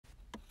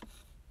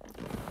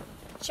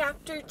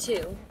Chapter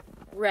 2.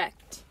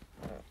 Wrecked.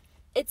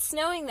 It's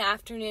snowing the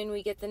afternoon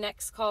we get the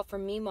next call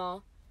from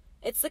Meemaw.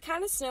 It's the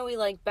kind of snow we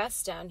like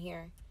best down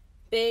here.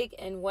 Big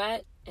and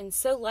wet, and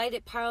so light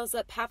it piles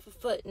up half a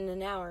foot in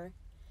an hour.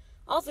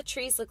 All the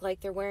trees look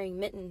like they're wearing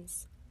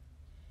mittens.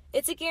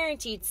 It's a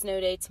guaranteed snow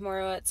day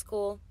tomorrow at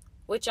school,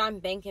 which I'm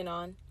banking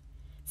on,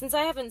 since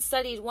I haven't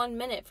studied 1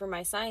 minute for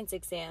my science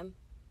exam.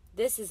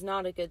 This is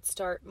not a good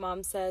start,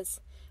 Mom says,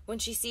 when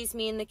she sees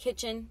me in the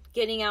kitchen,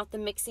 getting out the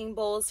mixing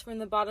bowls from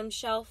the bottom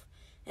shelf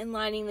and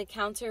lining the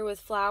counter with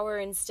flour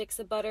and sticks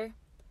of butter.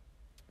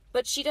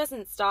 But she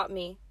doesn't stop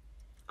me.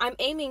 I'm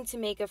aiming to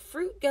make a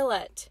fruit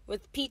galette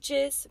with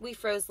peaches we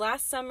froze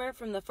last summer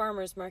from the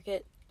farmer's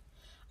market.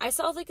 I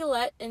saw the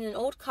galette in an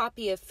old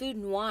copy of Food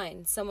and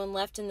Wine someone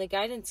left in the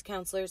guidance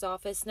counselor's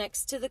office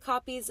next to the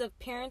copies of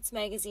Parents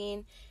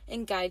Magazine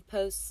and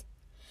Guideposts.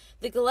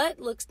 The galette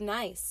looked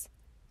nice,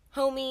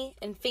 homey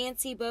and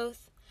fancy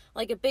both,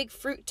 like a big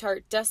fruit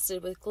tart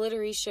dusted with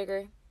glittery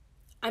sugar.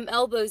 I'm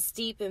elbows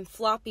deep in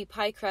floppy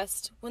pie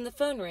crust when the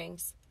phone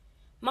rings.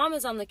 Mom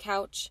is on the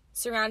couch,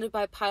 surrounded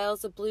by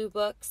piles of blue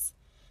books.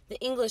 The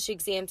English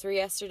exams were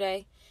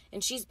yesterday,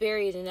 and she's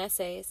buried in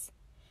essays.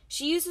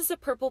 She uses a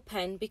purple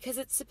pen because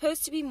it's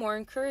supposed to be more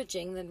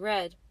encouraging than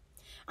red.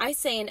 I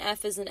say an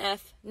F is an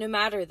F, no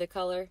matter the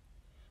color.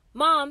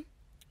 Mom!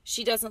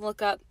 She doesn't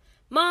look up.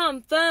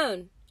 Mom,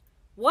 phone!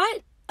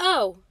 What?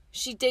 Oh!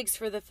 She digs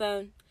for the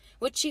phone,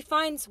 which she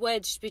finds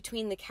wedged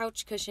between the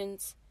couch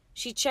cushions.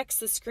 She checks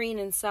the screen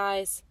and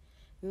sighs.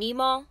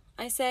 Meemaw,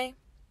 I say.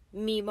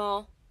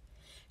 Meemaw.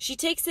 She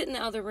takes it in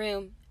the other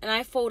room, and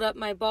I fold up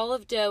my ball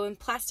of dough in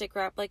plastic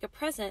wrap like a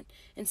present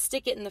and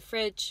stick it in the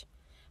fridge.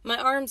 My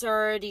arms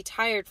are already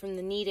tired from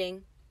the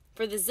kneading.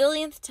 For the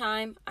zillionth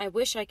time, I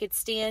wish I could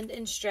stand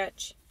and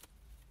stretch.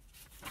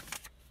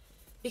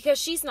 Because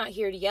she's not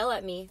here to yell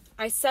at me,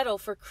 I settle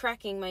for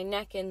cracking my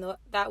neck in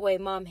that way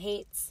Mom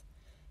hates.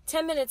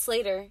 10 minutes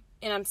later,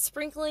 and I'm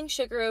sprinkling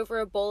sugar over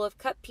a bowl of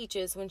cut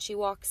peaches when she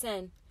walks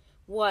in.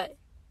 What?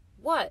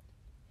 What?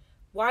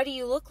 Why do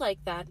you look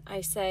like that?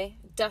 I say,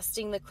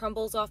 dusting the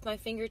crumbles off my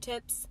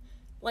fingertips.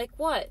 Like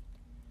what?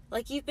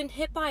 Like you've been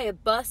hit by a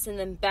bus and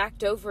then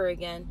backed over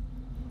again.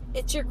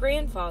 It's your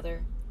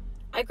grandfather.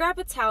 I grab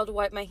a towel to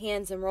wipe my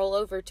hands and roll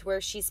over to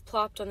where she's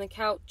plopped on the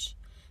couch.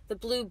 The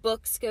blue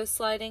books go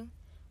sliding.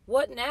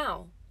 What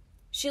now?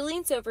 She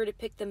leans over to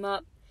pick them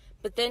up,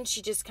 but then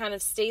she just kind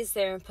of stays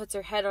there and puts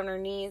her head on her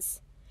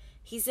knees.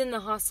 He's in the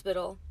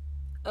hospital.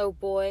 Oh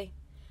boy.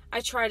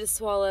 I try to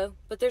swallow,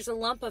 but there's a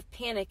lump of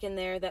panic in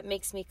there that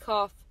makes me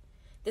cough.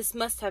 This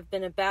must have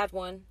been a bad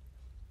one.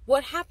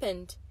 What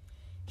happened?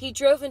 He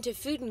drove into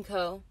Food &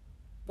 Co.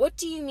 What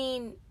do you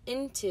mean,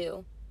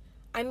 into?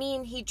 I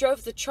mean, he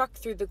drove the truck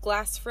through the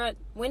glass front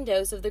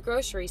windows of the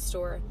grocery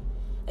store.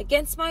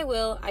 Against my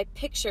will, I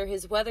picture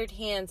his weathered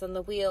hands on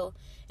the wheel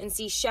and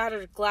see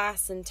shattered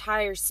glass and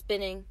tires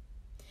spinning.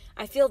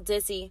 I feel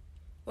dizzy.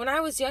 When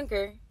I was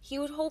younger, he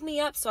would hold me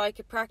up so I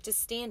could practice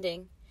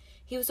standing.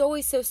 He was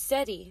always so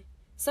steady.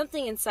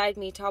 Something inside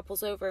me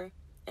topples over,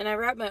 and I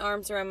wrap my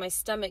arms around my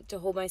stomach to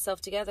hold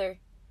myself together.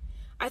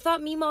 I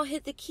thought Meemaw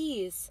hid the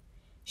keys.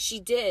 She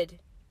did.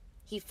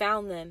 He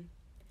found them.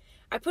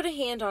 I put a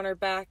hand on her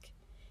back.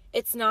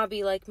 It's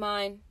knobby like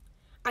mine.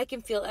 I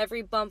can feel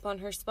every bump on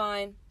her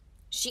spine.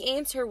 She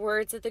aims her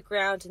words at the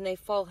ground and they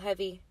fall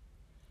heavy.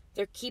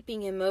 They're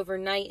keeping him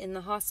overnight in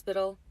the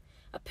hospital.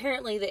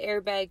 Apparently the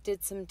airbag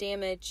did some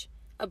damage.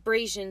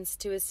 Abrasions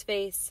to his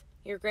face,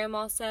 your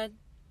grandma said.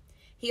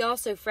 He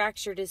also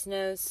fractured his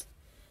nose.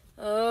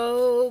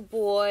 Oh,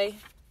 boy.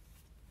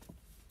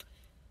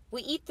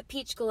 We eat the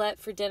peach galette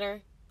for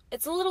dinner.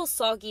 It's a little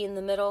soggy in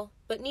the middle,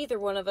 but neither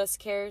one of us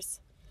cares.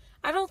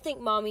 I don't think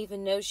Mom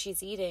even knows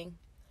she's eating.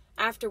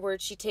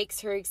 Afterward, she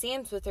takes her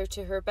exams with her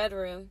to her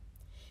bedroom.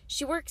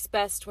 She works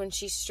best when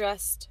she's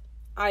stressed.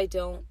 I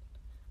don't.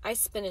 I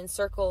spin in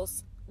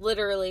circles,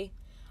 literally.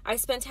 I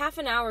spent half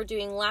an hour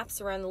doing laps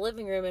around the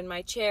living room in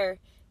my chair,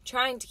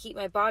 trying to keep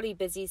my body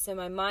busy so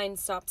my mind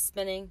stops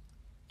spinning.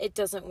 It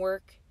doesn't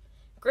work.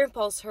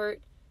 Grandpa's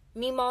hurt.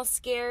 Meemaw's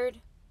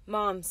scared.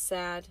 Mom's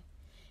sad.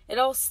 It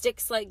all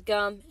sticks like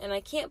gum, and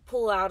I can't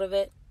pull out of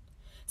it.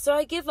 So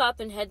I give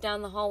up and head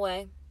down the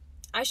hallway.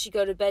 I should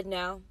go to bed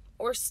now,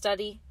 or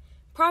study.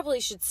 Probably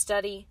should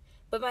study,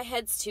 but my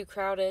head's too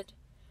crowded.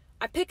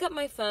 I pick up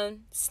my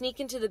phone, sneak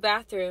into the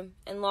bathroom,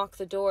 and lock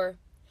the door.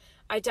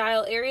 I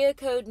dial area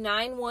code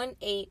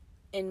 918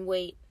 and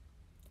wait.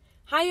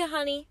 Hiya,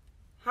 honey.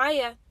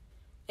 Hiya.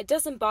 It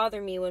doesn't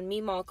bother me when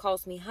Meemaw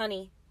calls me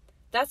honey.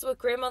 That's what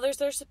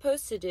grandmothers are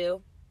supposed to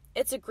do.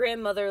 It's a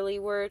grandmotherly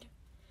word.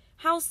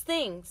 How's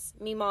things?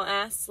 Meemaw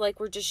asks like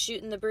we're just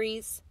shooting the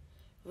breeze.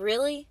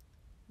 Really?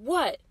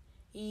 What?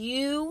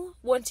 You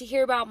want to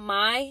hear about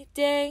my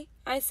day?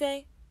 I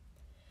say.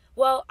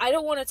 Well, I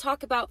don't want to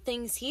talk about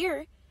things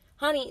here.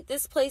 Honey,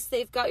 this place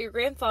they've got your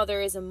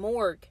grandfather is a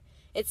morgue.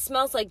 It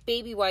smells like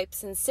baby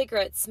wipes and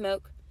cigarette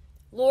smoke.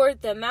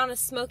 Lord, the amount of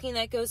smoking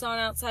that goes on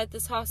outside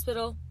this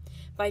hospital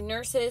by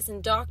nurses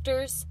and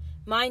doctors,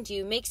 mind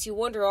you, makes you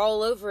wonder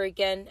all over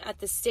again at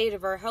the state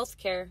of our health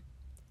care.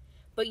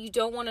 But you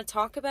don't want to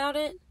talk about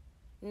it?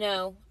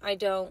 No, I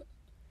don't.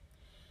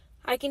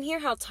 I can hear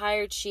how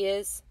tired she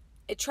is.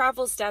 It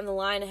travels down the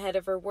line ahead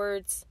of her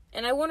words,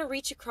 and I want to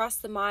reach across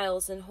the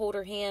miles and hold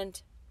her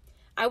hand.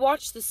 I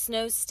watch the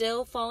snow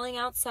still falling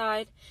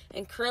outside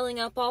and curling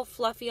up all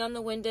fluffy on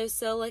the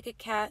windowsill like a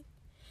cat.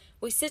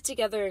 We sit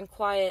together in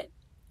quiet.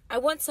 I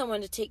want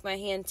someone to take my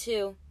hand,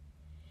 too.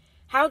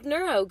 How'd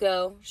Neuro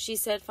go? She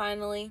said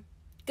finally.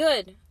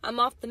 Good. I'm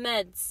off the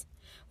meds.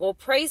 Well,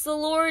 praise the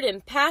Lord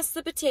and pass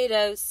the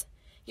potatoes.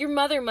 Your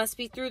mother must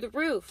be through the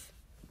roof.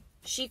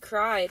 She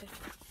cried.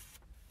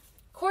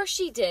 Course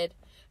she did.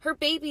 Her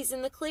baby's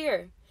in the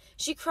clear.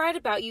 She cried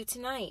about you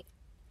tonight.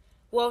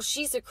 Well,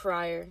 she's a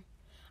crier.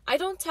 I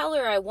don't tell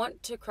her I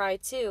want to cry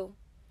too.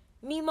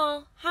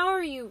 Meemaw, how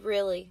are you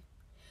really?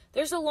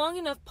 There's a long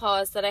enough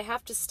pause that I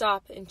have to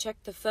stop and check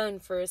the phone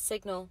for a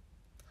signal.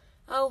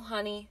 Oh,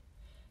 honey,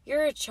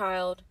 you're a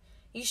child.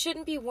 You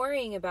shouldn't be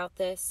worrying about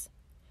this.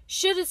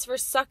 Should is for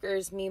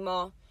suckers,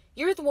 Meemaw.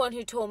 You're the one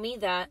who told me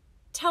that.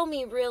 Tell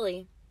me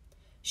really.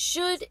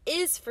 Should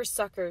is for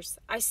suckers.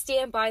 I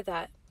stand by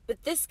that.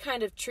 But this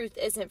kind of truth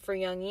isn't for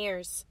young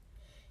ears.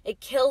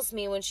 It kills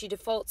me when she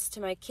defaults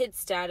to my kid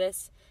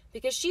status,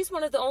 because she's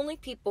one of the only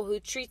people who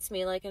treats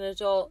me like an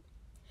adult.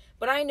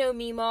 But I know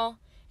Meemaw,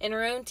 in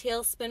her own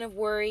tailspin of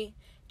worry,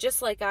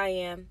 just like I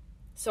am.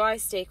 So I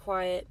stay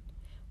quiet,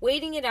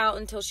 waiting it out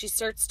until she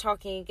starts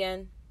talking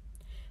again.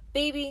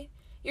 Baby,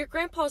 your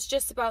grandpa's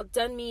just about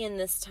done me in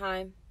this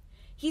time.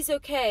 He's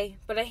okay,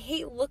 but I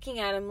hate looking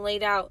at him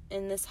laid out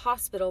in this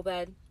hospital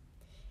bed.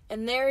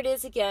 And there it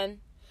is again,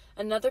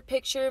 another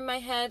picture in my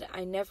head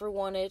I never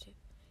wanted.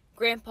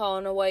 Grandpa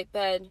in a white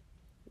bed,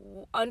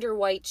 under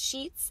white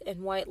sheets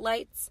and white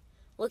lights,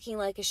 looking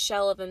like a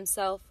shell of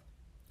himself.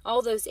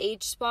 All those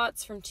age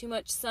spots from too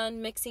much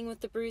sun mixing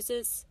with the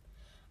bruises.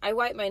 I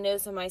wipe my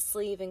nose on my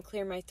sleeve and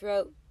clear my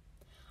throat.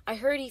 I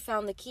heard he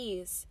found the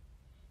keys.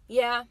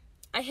 Yeah,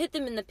 I hid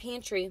them in the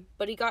pantry,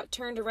 but he got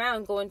turned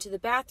around going to the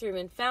bathroom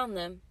and found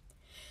them.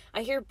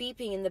 I hear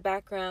beeping in the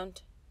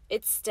background.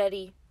 It's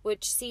steady,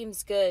 which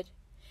seems good.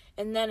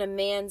 And then a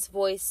man's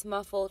voice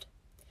muffled.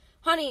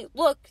 Honey,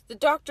 look, the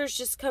doctor's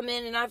just come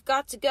in and I've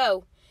got to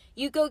go.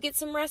 You go get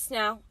some rest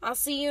now. I'll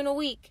see you in a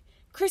week.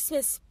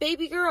 Christmas,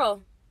 baby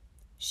girl.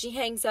 She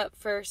hangs up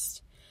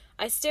first.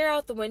 I stare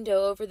out the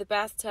window over the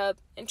bathtub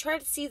and try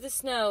to see the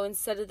snow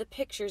instead of the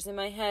pictures in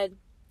my head.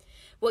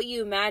 What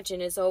you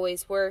imagine is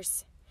always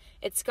worse.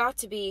 It's got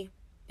to be,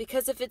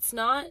 because if it's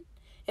not,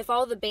 if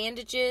all the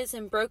bandages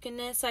and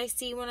brokenness I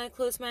see when I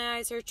close my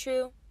eyes are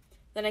true,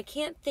 then I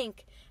can't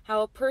think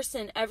how a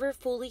person ever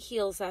fully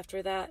heals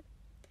after that.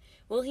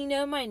 Will he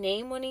know my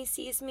name when he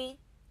sees me?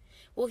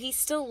 Will he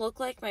still look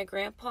like my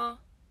grandpa?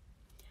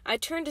 I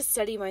turn to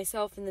study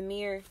myself in the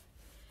mirror.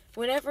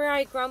 Whenever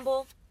I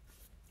grumble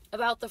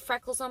about the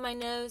freckles on my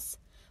nose,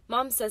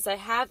 Mom says I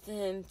have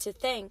him to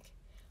thank.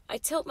 I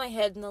tilt my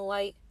head in the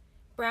light.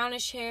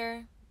 Brownish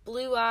hair,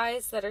 blue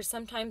eyes that are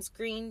sometimes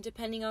green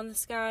depending on the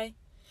sky,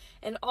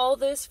 and all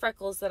those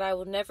freckles that I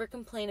will never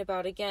complain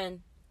about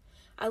again.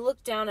 I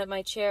look down at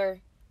my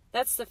chair.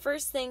 That's the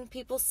first thing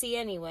people see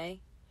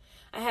anyway.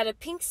 I had a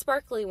pink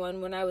sparkly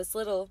one when I was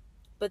little,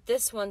 but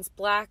this one's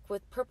black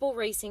with purple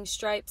racing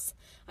stripes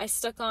I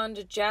stuck on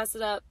to jazz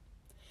it up.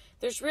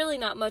 There's really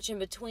not much in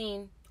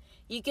between.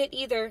 You get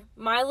either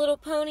My Little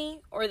Pony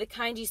or the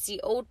kind you see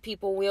old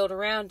people wheeled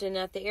around in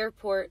at the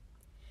airport.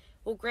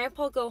 Will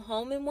Grandpa go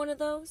home in one of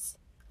those?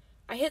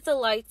 I hit the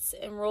lights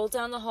and roll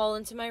down the hall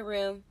into my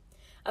room.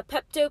 A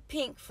Pepto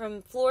pink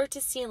from floor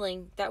to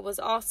ceiling that was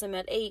awesome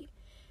at 8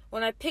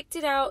 when I picked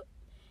it out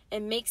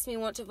and makes me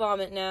want to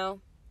vomit now.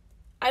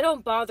 I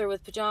don't bother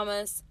with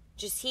pajamas,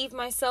 just heave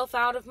myself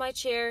out of my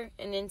chair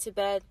and into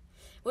bed,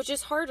 which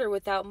is harder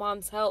without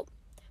Mom's help,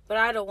 but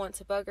I don't want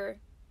to bug her.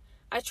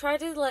 I try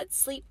to let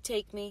sleep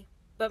take me,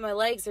 but my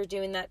legs are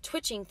doing that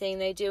twitching thing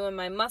they do when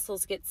my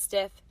muscles get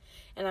stiff,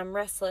 and I'm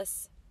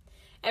restless.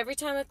 Every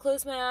time I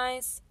close my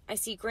eyes, I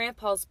see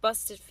Grandpa's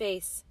busted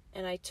face,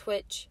 and I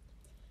twitch.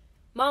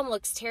 Mom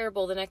looks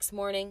terrible the next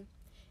morning.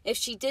 If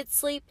she did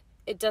sleep,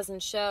 it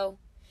doesn't show.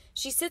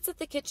 She sits at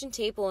the kitchen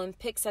table and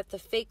picks at the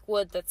fake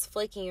wood that's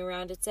flaking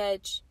around its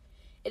edge.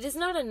 It is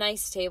not a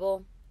nice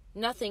table.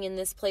 Nothing in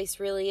this place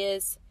really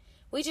is.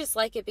 We just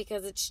like it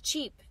because it's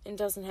cheap and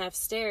doesn't have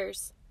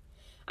stairs.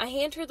 I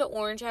hand her the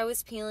orange I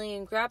was peeling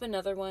and grab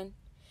another one.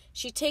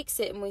 She takes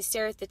it and we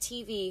stare at the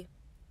TV.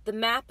 The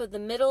map of the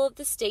middle of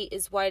the state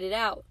is whited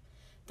out.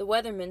 The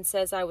weatherman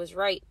says I was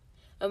right.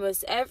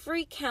 Almost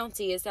every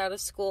county is out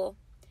of school.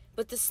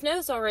 But the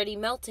snow's already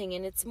melting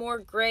and it's more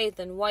gray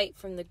than white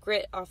from the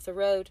grit off the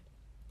road.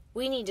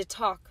 We need to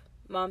talk,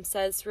 Mom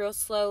says real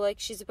slow like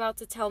she's about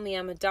to tell me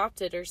I'm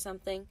adopted or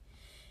something.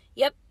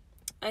 Yep,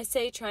 I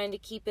say, trying to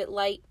keep it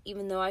light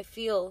even though I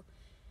feel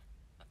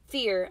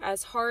fear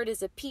as hard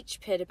as a peach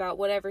pit about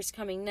whatever's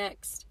coming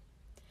next.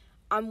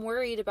 I'm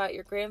worried about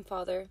your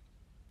grandfather.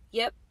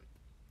 Yep.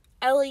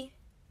 Ellie,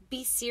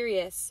 be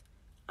serious.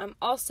 I'm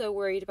also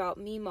worried about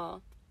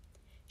Meemaw.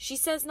 She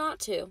says not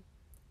to.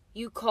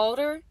 You called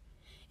her?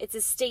 It's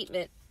a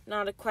statement,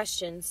 not a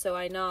question, so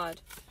I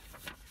nod.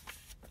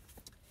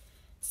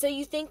 So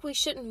you think we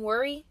shouldn't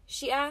worry?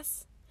 She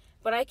asks.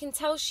 But I can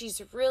tell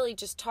she's really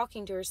just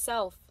talking to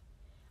herself.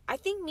 I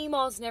think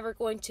Meemaw's never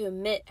going to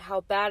admit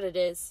how bad it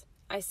is,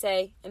 I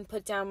say, and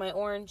put down my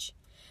orange.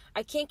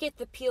 I can't get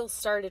the peel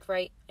started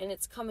right, and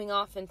it's coming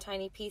off in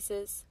tiny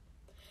pieces.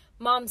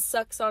 Mom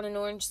sucks on an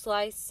orange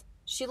slice.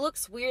 She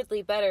looks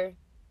weirdly better.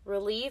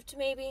 Relieved,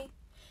 maybe?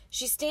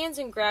 She stands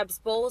and grabs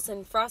bowls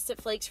and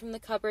frosted flakes from the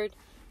cupboard,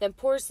 then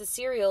pours the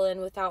cereal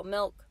in without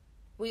milk.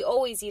 We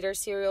always eat our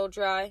cereal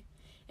dry,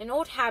 an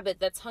old habit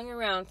that's hung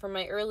around from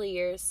my early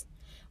years,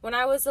 when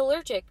I was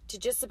allergic to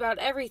just about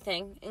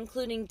everything,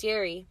 including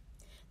dairy.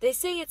 They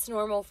say it's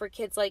normal for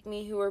kids like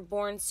me who were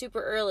born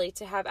super early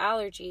to have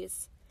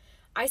allergies.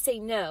 I say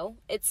no,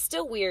 it's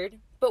still weird,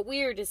 but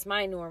weird is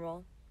my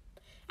normal.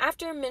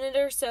 After a minute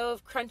or so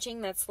of crunching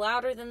that's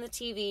louder than the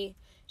TV,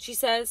 she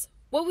says,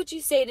 "What would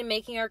you say to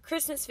making our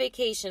Christmas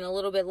vacation a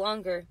little bit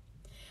longer?"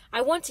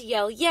 I want to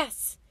yell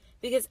yes,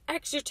 because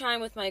extra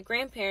time with my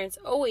grandparents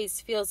always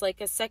feels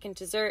like a second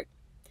dessert.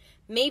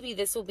 Maybe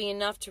this will be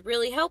enough to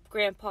really help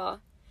Grandpa,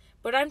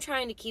 but I'm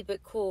trying to keep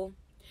it cool.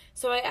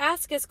 So I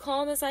ask as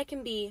calm as I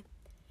can be,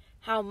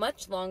 "How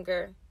much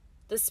longer?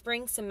 The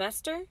spring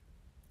semester?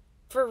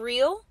 For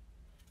real?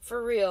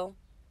 For real.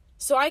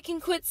 So I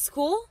can quit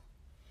school?"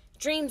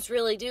 Dreams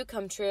really do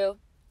come true.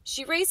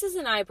 She raises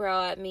an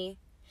eyebrow at me.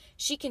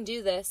 She can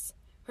do this.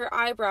 Her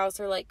eyebrows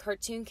are like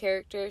cartoon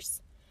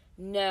characters.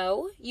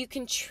 "No, you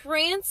can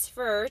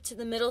transfer to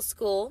the middle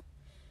school."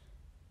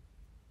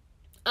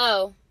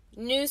 "Oh,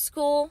 new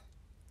school?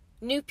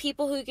 New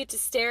people who get to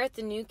stare at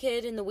the new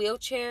kid in the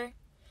wheelchair?"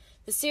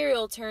 The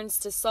cereal turns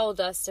to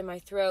sawdust in my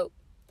throat.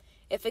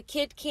 If a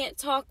kid can't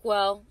talk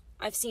well,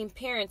 I've seen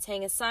parents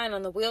hang a sign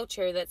on the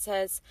wheelchair that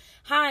says,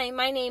 "Hi,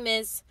 my name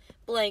is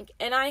blank,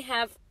 and I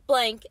have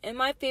blank, and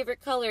my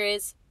favorite color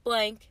is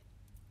blank."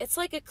 It's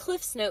like a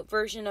Cliff's Note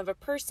version of a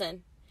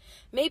person.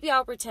 Maybe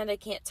I'll pretend I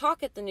can't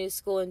talk at the new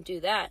school and do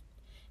that.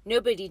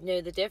 Nobody'd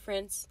know the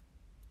difference.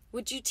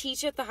 "Would you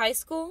teach at the high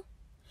school?"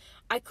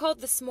 "I called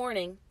this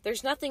morning.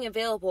 There's nothing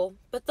available,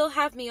 but they'll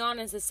have me on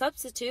as a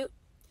substitute."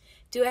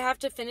 "Do I have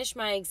to finish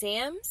my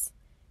exams?"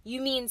 "You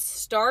mean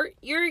start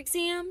your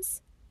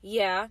exams?"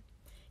 "Yeah.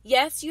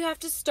 Yes, you have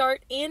to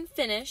start and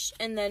finish,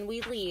 and then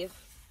we leave."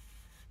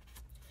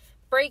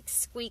 Brakes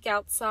squeak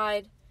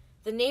outside.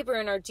 The neighbor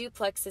in our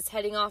duplex is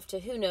heading off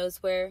to who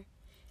knows where.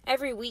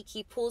 Every week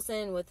he pulls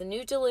in with a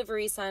new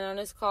delivery sign on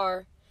his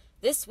car.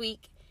 This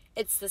week,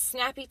 it's the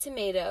Snappy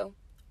Tomato.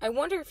 I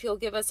wonder if he'll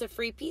give us a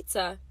free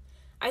pizza.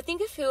 I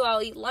think of who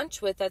I'll eat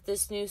lunch with at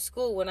this new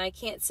school when I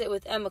can't sit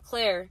with Emma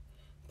Claire.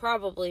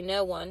 Probably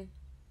no one.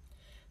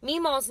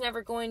 Meemaw's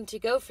never going to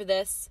go for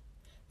this.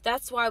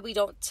 That's why we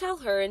don't tell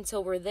her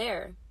until we're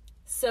there.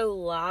 So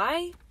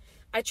lie?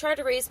 I try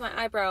to raise my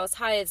eyebrow as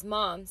high as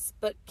Mom's,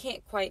 but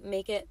can't quite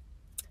make it.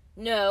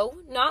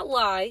 No, not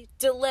lie.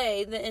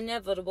 Delay the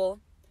inevitable.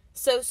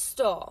 So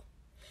stall.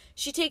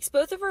 She takes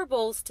both of our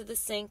bowls to the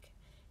sink.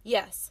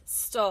 Yes,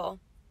 stall.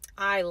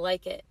 I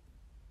like it.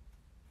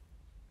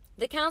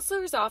 The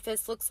counselor's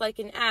office looks like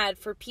an ad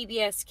for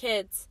PBS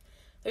Kids.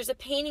 There's a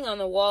painting on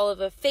the wall of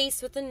a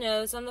face with a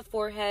nose on the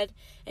forehead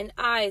and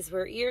eyes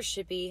where ears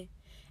should be.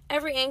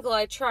 Every angle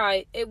I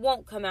try, it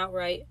won't come out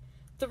right.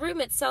 The room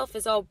itself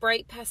is all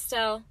bright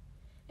pastel,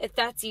 if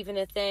that's even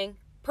a thing.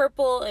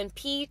 Purple and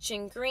peach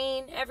and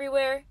green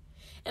everywhere,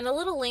 and a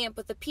little lamp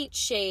with a peach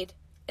shade.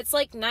 It's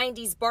like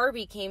 90s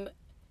Barbie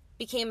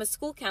became a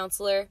school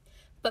counselor,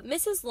 but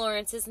Mrs.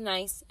 Lawrence is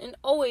nice and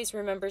always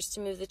remembers to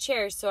move the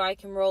chairs so I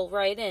can roll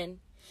right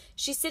in.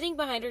 She's sitting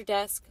behind her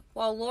desk,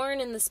 while Lauren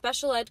and the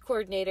special ed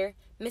coordinator,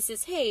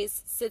 Mrs.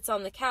 Hayes, sits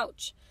on the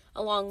couch,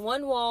 along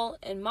one wall,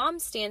 and Mom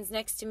stands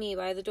next to me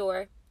by the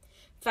door.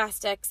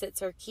 Fast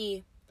exits are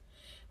key.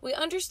 "We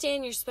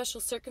understand your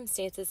special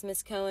circumstances,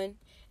 Miss Cohen,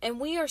 and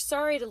we are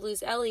sorry to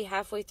lose Ellie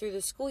halfway through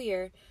the school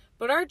year,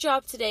 but our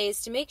job today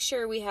is to make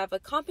sure we have a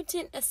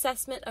competent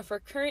assessment of her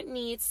current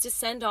needs to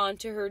send on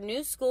to her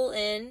new school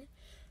in..."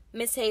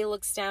 Miss Hay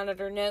looks down at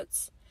her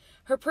notes.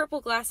 Her purple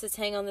glasses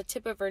hang on the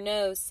tip of her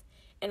nose,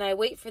 and I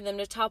wait for them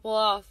to topple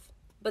off,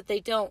 but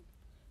they don't.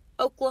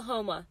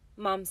 "Oklahoma,"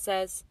 Mom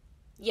says.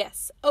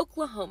 "Yes,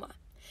 Oklahoma."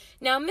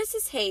 Now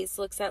Mrs. Hayes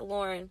looks at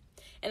Lauren,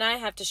 and I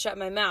have to shut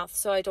my mouth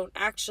so I don't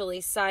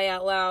actually sigh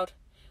out loud.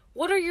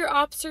 "What are your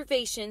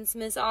observations,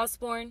 Miss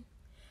Osborne?"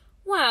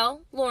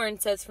 "Well," Lauren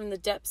says from the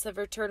depths of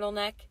her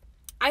turtleneck,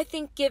 "I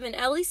think given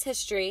Ellie's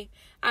history,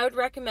 I would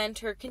recommend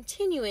her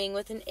continuing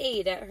with an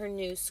aide at her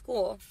new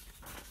school."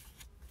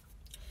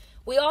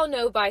 We all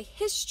know by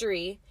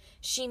history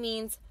she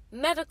means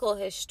medical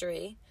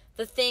history,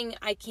 the thing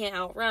I can't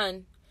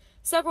outrun.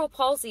 Cerebral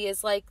palsy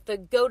is like the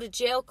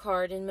go-to-jail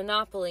card in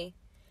Monopoly.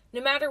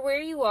 No matter where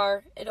you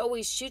are, it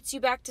always shoots you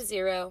back to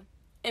zero.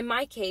 In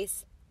my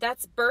case,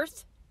 that's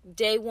birth,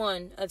 day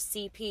one of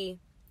CP.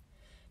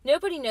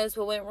 Nobody knows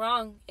what went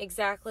wrong,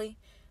 exactly.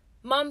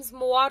 Mom's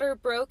water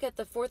broke at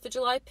the 4th of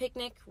July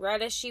picnic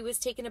right as she was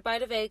taking a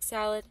bite of egg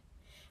salad.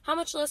 How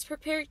much less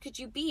prepared could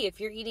you be if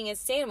you're eating a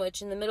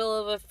sandwich in the middle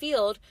of a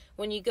field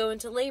when you go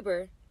into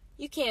labor?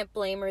 You can't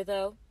blame her,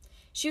 though.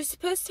 She was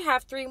supposed to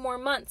have 3 more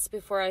months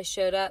before I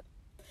showed up.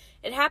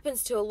 It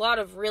happens to a lot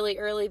of really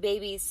early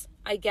babies,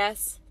 I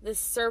guess, this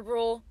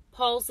cerebral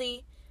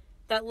palsy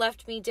that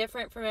left me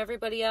different from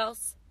everybody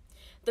else.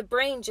 The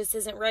brain just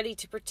isn't ready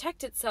to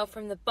protect itself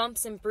from the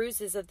bumps and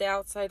bruises of the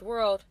outside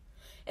world.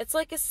 It's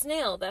like a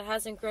snail that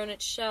hasn't grown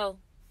its shell.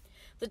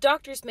 The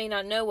doctors may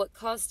not know what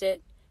caused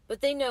it, but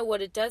they know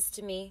what it does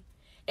to me.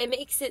 It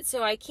makes it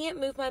so I can't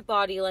move my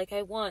body like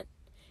I want.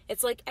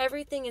 It's like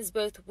everything is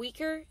both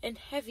weaker and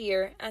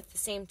heavier at the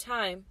same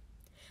time.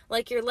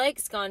 Like your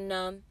legs gone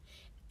numb.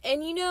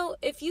 And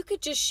if you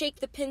could just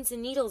shake the pins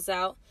and needles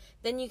out,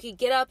 then you could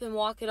get up and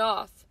walk it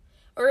off.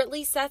 Or at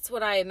least that's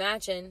what I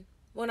imagine,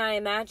 when I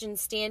imagine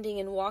standing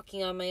and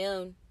walking on my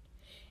own.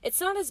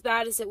 It's not as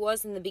bad as it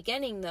was in the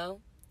beginning,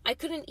 though. I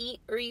couldn't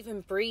eat or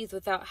even breathe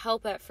without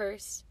help at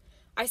first.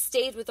 I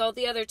stayed with all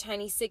the other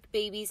tiny sick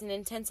babies in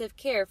intensive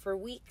care for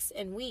weeks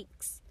and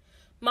weeks.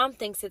 Mom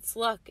thinks it's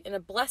luck and a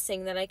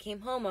blessing that I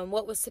came home on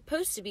what was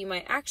supposed to be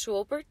my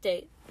actual birth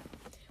date.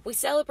 We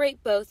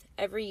celebrate both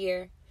every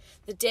year,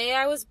 the day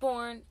I was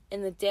born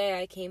and the day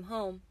I came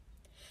home.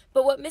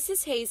 But what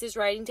Mrs. Hayes is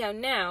writing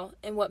down now,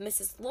 and what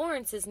Mrs.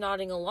 Lawrence is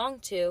nodding along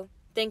to,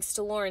 thanks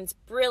to Lauren's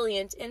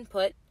brilliant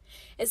input,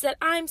 is that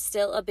I'm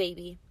still a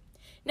baby.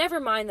 Never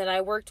mind that I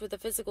worked with a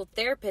physical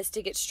therapist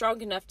to get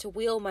strong enough to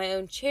wheel my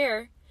own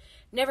chair.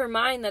 Never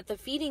mind that the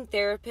feeding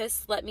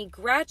therapist let me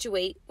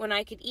graduate when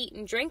I could eat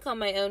and drink on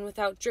my own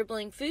without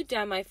dribbling food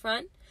down my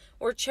front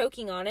or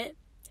choking on it.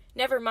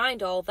 Never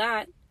mind all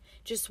that.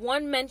 Just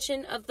one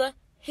mention of the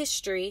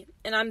history,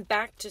 and I'm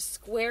back to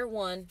square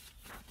one.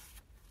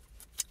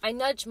 I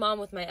nudge Mom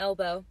with my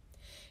elbow.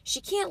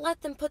 She can't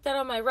let them put that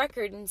on my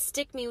record and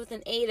stick me with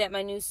an aide at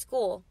my new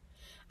school.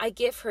 I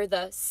give her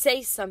the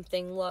say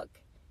something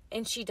look,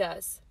 and she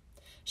does.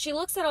 She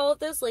looks at all of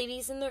those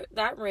ladies in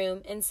that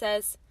room and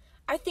says,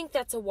 I think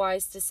that's a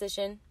wise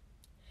decision.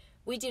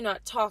 We do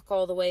not talk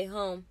all the way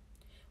home.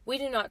 We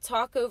do not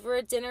talk over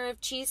a dinner of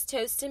cheese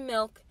toast and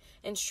milk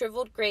and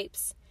shriveled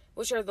grapes,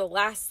 which are the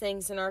last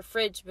things in our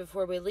fridge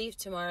before we leave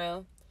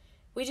tomorrow.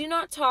 We do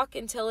not talk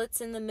until it's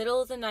in the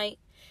middle of the night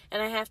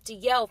and I have to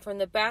yell from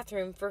the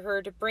bathroom for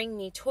her to bring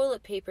me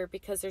toilet paper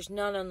because there's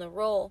none on the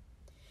roll.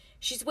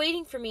 She's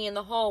waiting for me in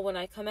the hall when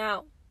I come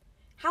out.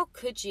 How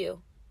could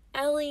you?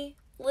 Ellie,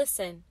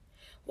 listen.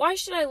 Why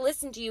should I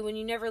listen to you when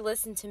you never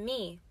listen to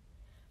me?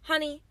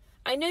 Honey,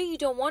 I know you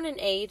don't want an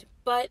aide,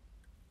 but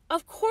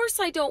of course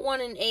I don't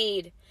want an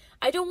aide.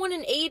 I don't want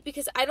an aide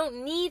because I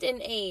don't need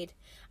an aide.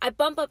 I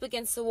bump up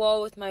against the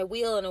wall with my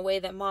wheel in a way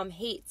that Mom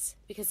hates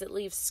because it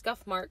leaves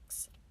scuff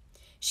marks.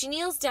 She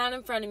kneels down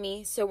in front of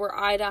me, so we're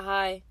eye to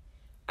eye.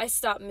 I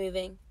stop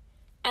moving.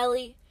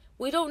 Ellie,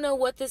 we don't know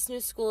what this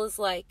new school is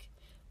like.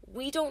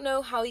 We don't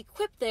know how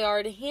equipped they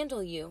are to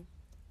handle you.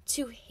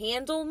 To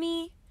handle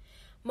me?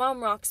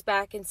 Mom rocks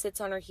back and sits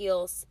on her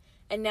heels,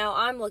 and now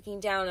I'm looking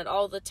down at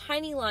all the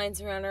tiny lines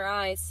around her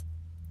eyes.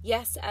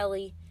 Yes,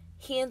 Ellie,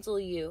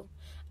 handle you.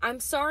 I'm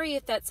sorry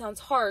if that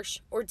sounds harsh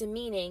or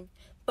demeaning,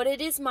 but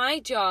it is my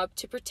job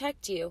to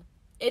protect you.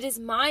 It is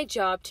my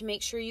job to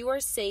make sure you are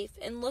safe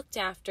and looked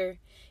after,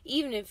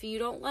 even if you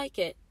don't like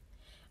it.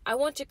 I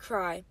want to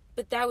cry,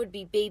 but that would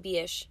be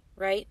babyish,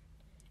 right?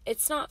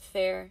 It's not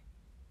fair.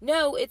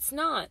 No, it's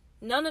not.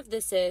 None of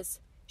this is.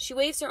 She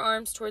waves her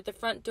arms toward the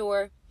front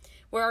door,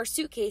 where our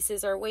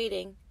suitcases are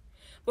waiting.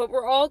 But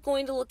we're all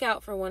going to look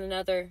out for one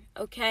another,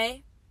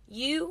 okay?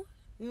 You,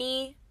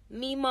 me,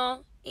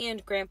 Meemaw,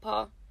 and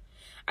Grandpa.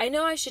 I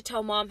know I should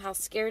tell Mom how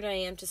scared I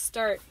am to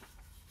start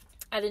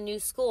at a new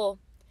school.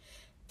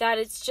 That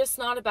it's just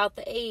not about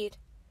the aid.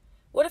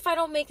 What if I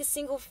don't make a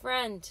single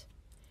friend?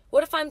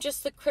 What if I'm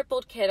just the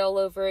crippled kid all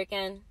over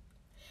again?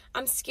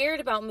 I'm scared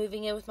about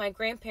moving in with my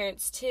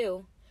grandparents,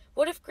 too.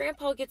 What if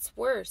Grandpa gets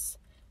worse?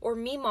 Or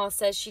Meemaw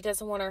says she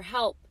doesn't want our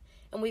help,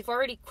 and we've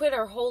already quit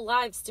our whole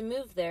lives to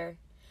move there.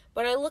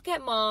 But I look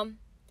at Mom,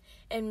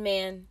 and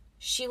man,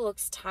 she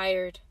looks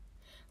tired.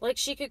 Like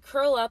she could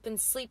curl up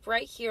and sleep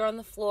right here on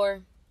the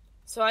floor.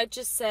 So I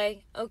just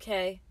say,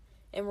 okay,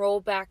 and roll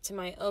back to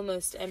my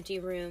almost empty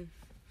room.